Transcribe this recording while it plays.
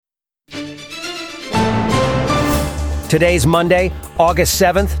Today's Monday, August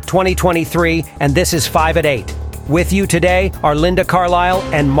 7th, 2023, and this is 5 at 8. With you today are Linda Carlisle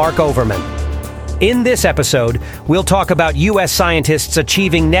and Mark Overman. In this episode, we'll talk about U.S. scientists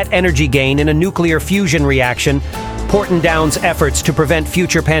achieving net energy gain in a nuclear fusion reaction, Porton-Down's efforts to prevent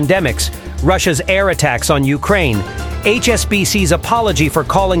future pandemics, Russia's air attacks on Ukraine, HSBC's apology for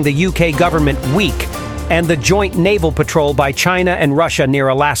calling the UK government weak, and the joint naval patrol by China and Russia near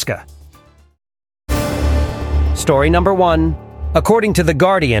Alaska. Story number 1. According to The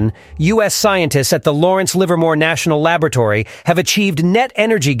Guardian, U.S. scientists at the Lawrence Livermore National Laboratory have achieved net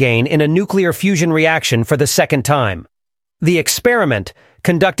energy gain in a nuclear fusion reaction for the second time. The experiment,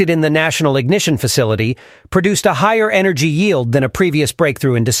 conducted in the National Ignition Facility, produced a higher energy yield than a previous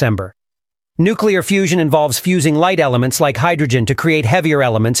breakthrough in December. Nuclear fusion involves fusing light elements like hydrogen to create heavier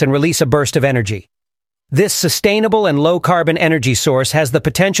elements and release a burst of energy. This sustainable and low-carbon energy source has the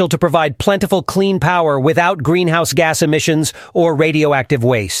potential to provide plentiful clean power without greenhouse gas emissions or radioactive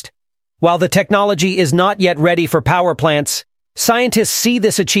waste. While the technology is not yet ready for power plants, scientists see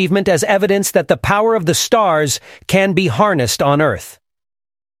this achievement as evidence that the power of the stars can be harnessed on Earth.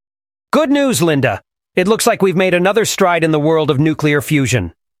 Good news, Linda! It looks like we've made another stride in the world of nuclear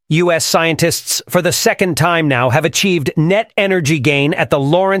fusion. U.S. scientists, for the second time now, have achieved net energy gain at the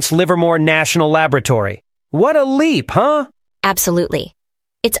Lawrence Livermore National Laboratory. What a leap, huh? Absolutely.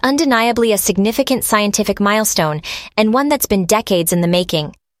 It's undeniably a significant scientific milestone, and one that's been decades in the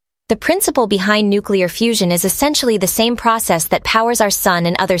making. The principle behind nuclear fusion is essentially the same process that powers our sun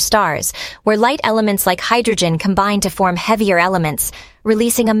and other stars, where light elements like hydrogen combine to form heavier elements,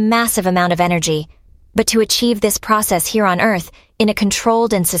 releasing a massive amount of energy. But to achieve this process here on Earth, in a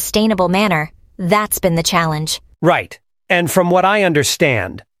controlled and sustainable manner, that's been the challenge. Right. And from what I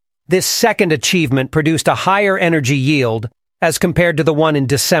understand, this second achievement produced a higher energy yield as compared to the one in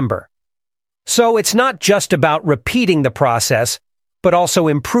December. So it's not just about repeating the process, but also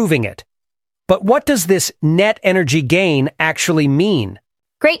improving it. But what does this net energy gain actually mean?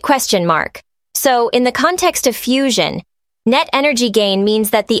 Great question, Mark. So, in the context of fusion, net energy gain means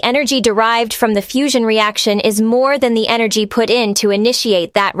that the energy derived from the fusion reaction is more than the energy put in to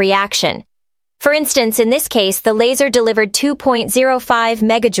initiate that reaction. For instance, in this case, the laser delivered 2.05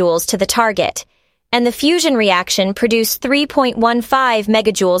 megajoules to the target, and the fusion reaction produced 3.15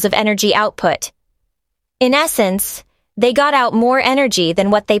 megajoules of energy output. In essence, they got out more energy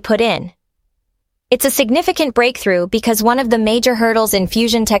than what they put in. It's a significant breakthrough because one of the major hurdles in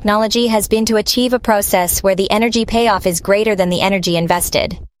fusion technology has been to achieve a process where the energy payoff is greater than the energy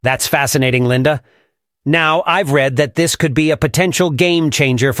invested. That's fascinating, Linda. Now, I've read that this could be a potential game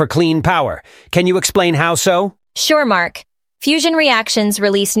changer for clean power. Can you explain how so? Sure, Mark. Fusion reactions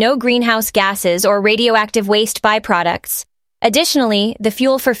release no greenhouse gases or radioactive waste byproducts. Additionally, the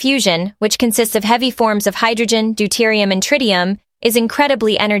fuel for fusion, which consists of heavy forms of hydrogen, deuterium, and tritium, is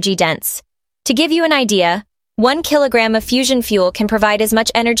incredibly energy dense. To give you an idea, 1 kilogram of fusion fuel can provide as much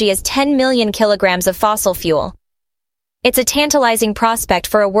energy as 10 million kilograms of fossil fuel. It's a tantalizing prospect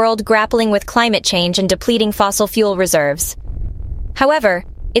for a world grappling with climate change and depleting fossil fuel reserves. However,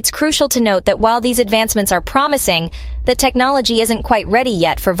 it's crucial to note that while these advancements are promising, the technology isn't quite ready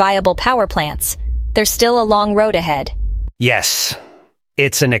yet for viable power plants. There's still a long road ahead. Yes,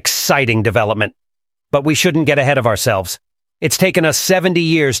 it's an exciting development. But we shouldn't get ahead of ourselves. It's taken us 70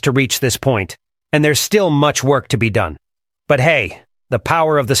 years to reach this point, and there's still much work to be done. But hey, the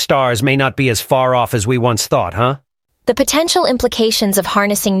power of the stars may not be as far off as we once thought, huh? The potential implications of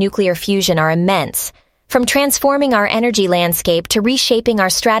harnessing nuclear fusion are immense, from transforming our energy landscape to reshaping our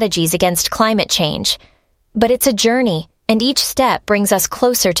strategies against climate change. But it's a journey, and each step brings us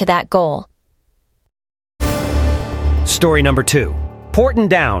closer to that goal. Story number 2.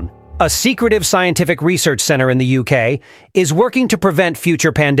 Porton-Down, a secretive scientific research center in the UK, is working to prevent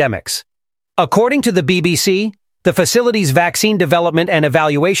future pandemics. According to the BBC, the facility's Vaccine Development and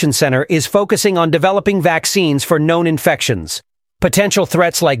Evaluation Center is focusing on developing vaccines for known infections, potential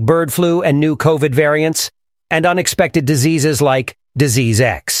threats like bird flu and new COVID variants, and unexpected diseases like Disease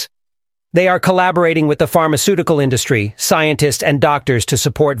X. They are collaborating with the pharmaceutical industry, scientists, and doctors to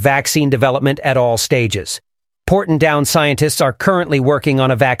support vaccine development at all stages. Porton-Down scientists are currently working on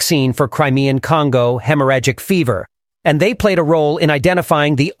a vaccine for Crimean Congo hemorrhagic fever, and they played a role in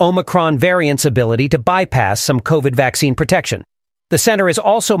identifying the Omicron variant's ability to bypass some COVID vaccine protection. The center is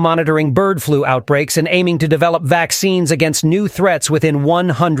also monitoring bird flu outbreaks and aiming to develop vaccines against new threats within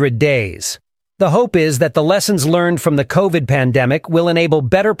 100 days. The hope is that the lessons learned from the COVID pandemic will enable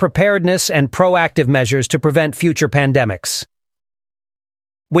better preparedness and proactive measures to prevent future pandemics.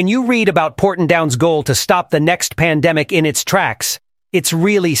 When you read about Porton-Down's goal to stop the next pandemic in its tracks, it's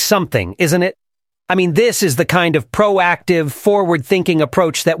really something, isn't it? I mean, this is the kind of proactive, forward-thinking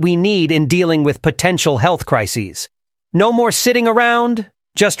approach that we need in dealing with potential health crises. No more sitting around,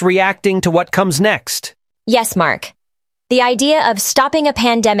 just reacting to what comes next. Yes, Mark. The idea of stopping a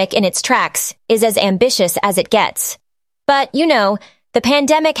pandemic in its tracks is as ambitious as it gets. But, the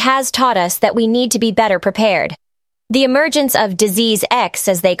pandemic has taught us that we need to be better prepared. The emergence of Disease X,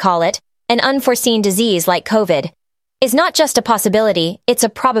 as they call it, an unforeseen disease like COVID, is not just a possibility, it's a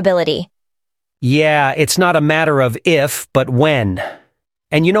probability. Yeah, it's not a matter of if, but when.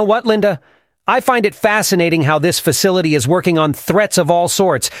 And you know what, Linda? I find it fascinating how this facility is working on threats of all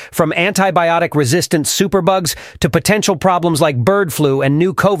sorts, from antibiotic-resistant superbugs to potential problems like bird flu and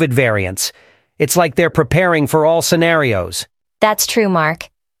new COVID variants. It's like they're preparing for all scenarios. That's true, Mark.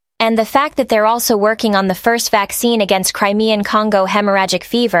 And the fact that they're also working on the first vaccine against Crimean Congo hemorrhagic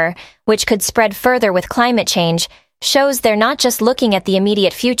fever, which could spread further with climate change, shows they're not just looking at the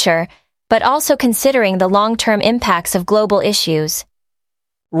immediate future, but also considering the long-term impacts of global issues.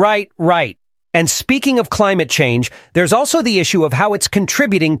 Right. And speaking of climate change, there's also the issue of how it's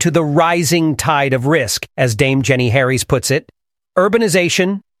contributing to the rising tide of risk, as Dame Jenny Harries puts it.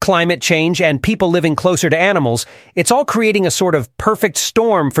 Urbanization, climate change, and people living closer to animals, it's all creating a sort of perfect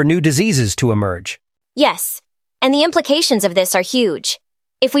storm for new diseases to emerge. Yes, and the implications of this are huge.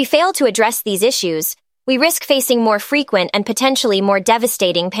 If we fail to address these issues, we risk facing more frequent and potentially more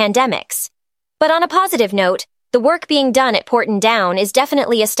devastating pandemics. But on a positive note, the work being done at Porton Down is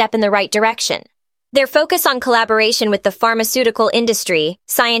definitely a step in the right direction. Their focus on collaboration with the pharmaceutical industry,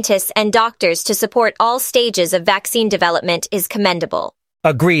 scientists, and doctors to support all stages of vaccine development is commendable.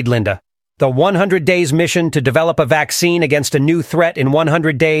 Agreed, Linda. The 100 Days mission to develop a vaccine against a new threat in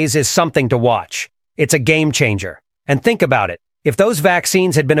 100 days is something to watch. It's a game changer. And think about it. If those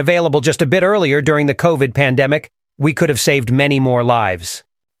vaccines had been available just a bit earlier during the COVID pandemic, we could have saved many more lives.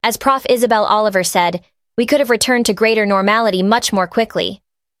 As Prof. Isabel Oliver said, we could have returned to greater normality much more quickly.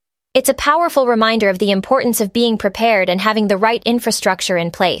 It's a powerful reminder of the importance of being prepared and having the right infrastructure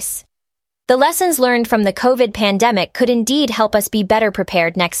in place. The lessons learned from the COVID pandemic could indeed help us be better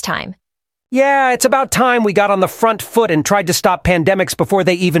prepared next time. Yeah, it's about time we got on the front foot and tried to stop pandemics before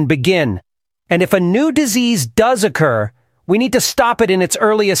they even begin. And if a new disease does occur, we need to stop it in its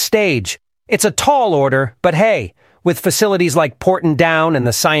earliest stage. It's a tall order, but hey, with facilities like Porton Down and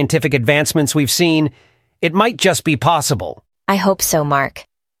the scientific advancements we've seen, it might just be possible. I hope so, Mark.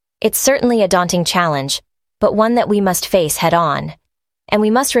 It's certainly a daunting challenge, but one that we must face head-on. And we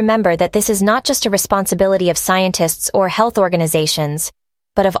must remember that this is not just a responsibility of scientists or health organizations,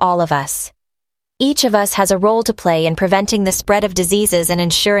 but of all of us. Each of us has a role to play in preventing the spread of diseases and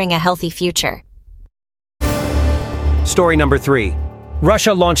ensuring a healthy future. Story number 3.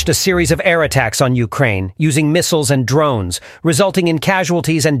 Russia launched a series of air attacks on Ukraine using missiles and drones, resulting in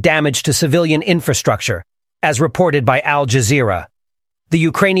casualties and damage to civilian infrastructure, as reported by Al Jazeera. The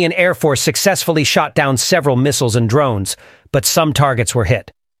Ukrainian Air Force successfully shot down several missiles and drones, but some targets were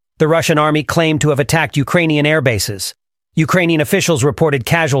hit. The Russian army claimed to have attacked Ukrainian air bases. Ukrainian officials reported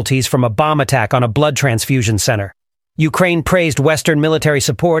casualties from a bomb attack on a blood transfusion center. Ukraine praised Western military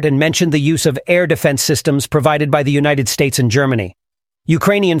support and mentioned the use of air defense systems provided by the United States and Germany.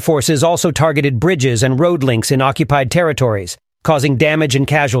 Ukrainian forces also targeted bridges and road links in occupied territories, causing damage and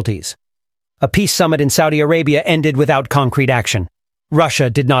casualties. A peace summit in Saudi Arabia ended without concrete action. Russia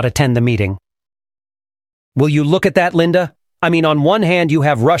did not attend the meeting. Will you look at that, Linda? I mean, on one hand, you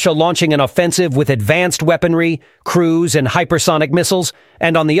have Russia launching an offensive with advanced weaponry, cruise, and hypersonic missiles,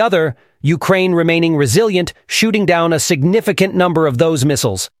 and on the other, Ukraine remaining resilient, shooting down a significant number of those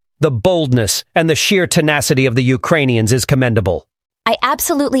missiles. The boldness and the sheer tenacity of the Ukrainians is commendable. I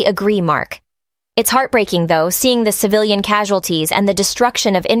absolutely agree, Mark. It's heartbreaking, though, seeing the civilian casualties and the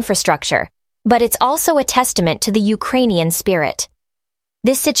destruction of infrastructure, but it's also a testament to the Ukrainian spirit.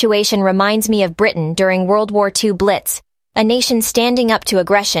 This situation reminds me of Britain during World War II Blitz, a nation standing up to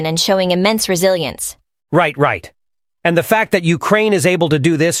aggression and showing immense resilience. Right. And the fact that Ukraine is able to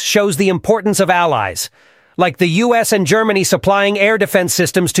do this shows the importance of allies, like the US and Germany supplying air defense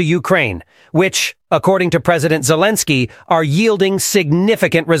systems to Ukraine, which, according to President Zelensky, are yielding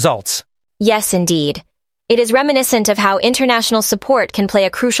significant results. Yes, indeed. It is reminiscent of how international support can play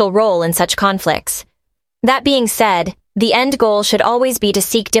a crucial role in such conflicts. That being said, the end goal should always be to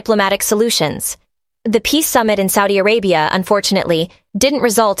seek diplomatic solutions. The peace summit in Saudi Arabia, unfortunately, didn't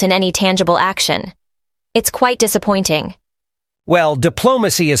result in any tangible action. It's quite disappointing. Well,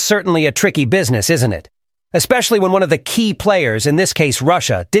 diplomacy is certainly a tricky business, isn't it? Especially when one of the key players, in this case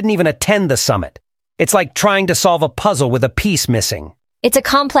Russia, didn't even attend the summit. It's like trying to solve a puzzle with a piece missing. It's a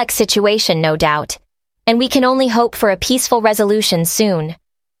complex situation, no doubt, and we can only hope for a peaceful resolution soon.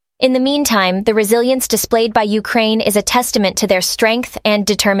 In the meantime, the resilience displayed by Ukraine is a testament to their strength and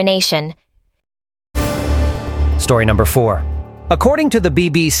determination. Story number 4. According to the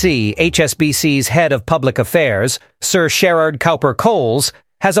BBC, HSBC's head of public affairs, Sir Sherard Cowper-Coles,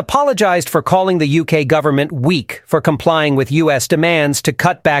 has apologized for calling the UK government weak for complying with US demands to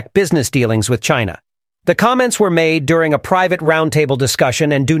cut back business dealings with China. The comments were made during a private roundtable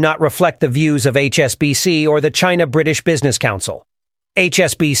discussion and do not reflect the views of HSBC or the China-British Business Council.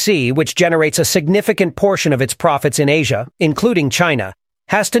 HSBC, which generates a significant portion of its profits in Asia, including China,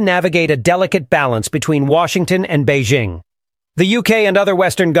 has to navigate a delicate balance between Washington and Beijing. The UK and other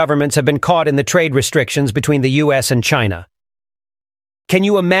Western governments have been caught in the trade restrictions between the US and China. Can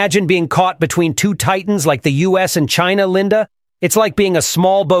you imagine being caught between two titans like the US and China, Linda? It's like being a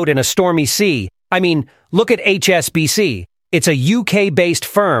small boat in a stormy sea. I mean, look at HSBC. It's a UK-based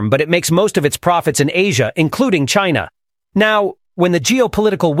firm, but it makes most of its profits in Asia, including China. Now, when the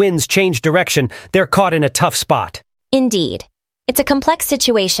geopolitical winds change direction, they're caught in a tough spot. Indeed. It's a complex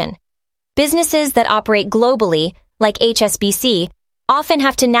situation. Businesses that operate globally, like HSBC, often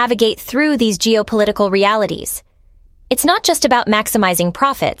have to navigate through these geopolitical realities. It's not just about maximizing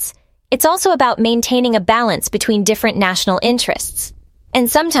profits, it's also about maintaining a balance between different national interests.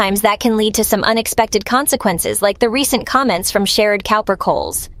 And sometimes that can lead to some unexpected consequences, like the recent comments from Sherard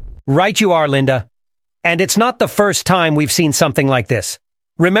Cowper-Coles. Right you are, Linda. And it's not the first time we've seen something like this.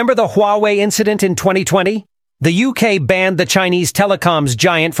 Remember the Huawei incident in 2020? The UK banned the Chinese telecoms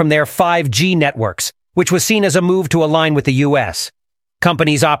giant from their 5G networks, which was seen as a move to align with the US.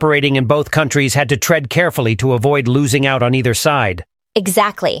 Companies operating in both countries had to tread carefully to avoid losing out on either side.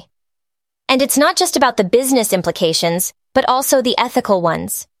 Exactly. And it's not just about the business implications, but also the ethical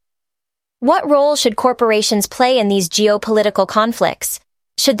ones. What role should corporations play in these geopolitical conflicts?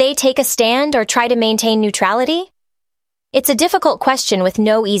 Should they take a stand or try to maintain neutrality? It's a difficult question with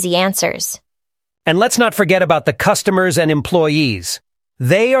no easy answers. And let's not forget about the customers and employees.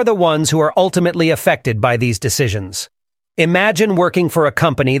 They are the ones who are ultimately affected by these decisions. Imagine working for a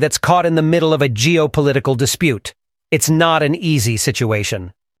company that's caught in the middle of a geopolitical dispute. It's not an easy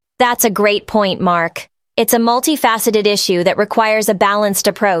situation. That's a great point, Mark. It's a multifaceted issue that requires a balanced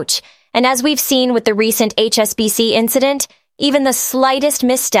approach, and as we've seen with the recent HSBC incident, even the slightest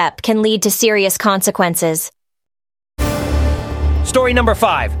misstep can lead to serious consequences. Story number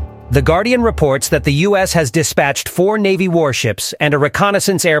 5. The Guardian reports that the U.S. has dispatched 4 Navy warships and a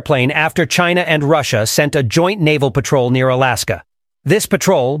reconnaissance airplane after China and Russia sent a joint naval patrol near Alaska. This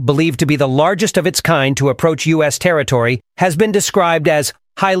patrol, believed to be the largest of its kind to approach U.S. territory, has been described as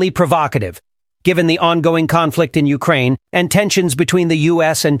highly provocative, given the ongoing conflict in Ukraine and tensions between the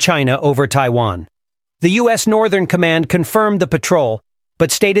U.S. and China over Taiwan. The U.S. Northern Command confirmed the patrol, but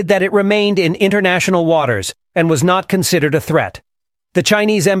stated that it remained in international waters and was not considered a threat. The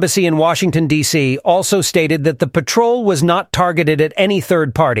Chinese embassy in Washington, D.C. also stated that the patrol was not targeted at any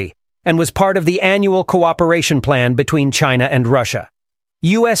third party and was part of the annual cooperation plan between China and Russia.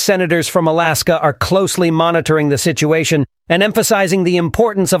 U.S. senators from Alaska are closely monitoring the situation and emphasizing the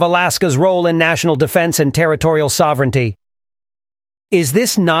importance of Alaska's role in national defense and territorial sovereignty. Is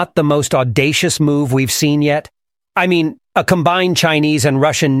this not the most audacious move we've seen yet? I mean, a combined Chinese and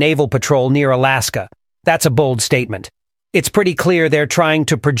Russian naval patrol near Alaska. That's a bold statement. It's pretty clear they're trying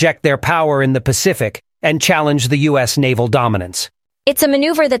to project their power in the Pacific and challenge the U.S. naval dominance. It's a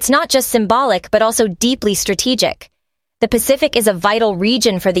maneuver that's not just symbolic, but also deeply strategic. The Pacific is a vital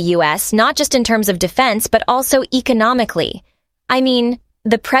region for the U.S., not just in terms of defense, but also economically. I mean,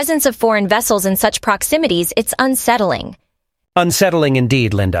 the presence of foreign vessels in such proximities, it's unsettling. Unsettling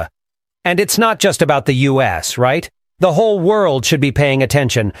indeed, Linda. And it's not just about the U.S., right? The whole world should be paying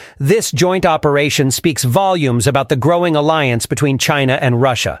attention. This joint operation speaks volumes about the growing alliance between China and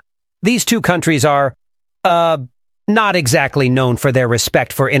Russia. These two countries are, not exactly known for their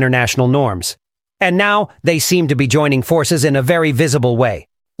respect for international norms. And now they seem to be joining forces in a very visible way.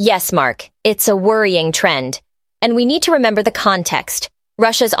 Yes, Mark, it's a worrying trend. And we need to remember the context.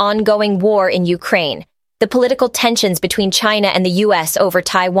 Russia's ongoing war in Ukraine, the political tensions between China and the U.S. over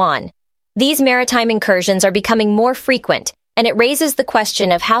Taiwan. These maritime incursions are becoming more frequent, and it raises the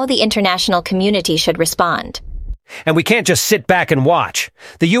question of how the international community should respond. And we can't just sit back and watch.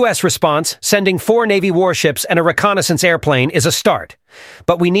 The U.S. response, sending 4 Navy warships and a reconnaissance airplane, is a start.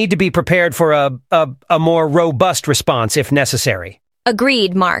 But we need to be prepared for a more robust response if necessary.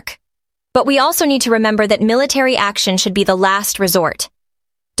 Agreed, Mark. But we also need to remember that military action should be the last resort.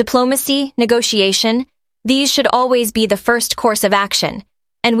 Diplomacy, negotiation, these should always be the first course of action.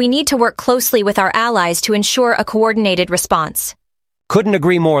 And we need to work closely with our allies to ensure a coordinated response. Couldn't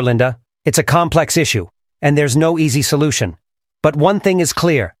agree more, Linda. It's a complex issue, and there's no easy solution. But one thing is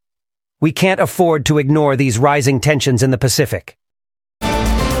clear. We can't afford to ignore these rising tensions in the Pacific.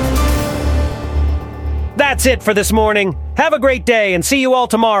 That's it for this morning. Have a great day and see you all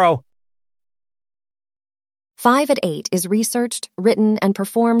tomorrow. 5 at 8 is researched, written, and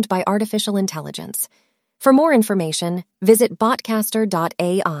performed by artificial intelligence. For more information, visit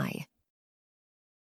botcaster.ai.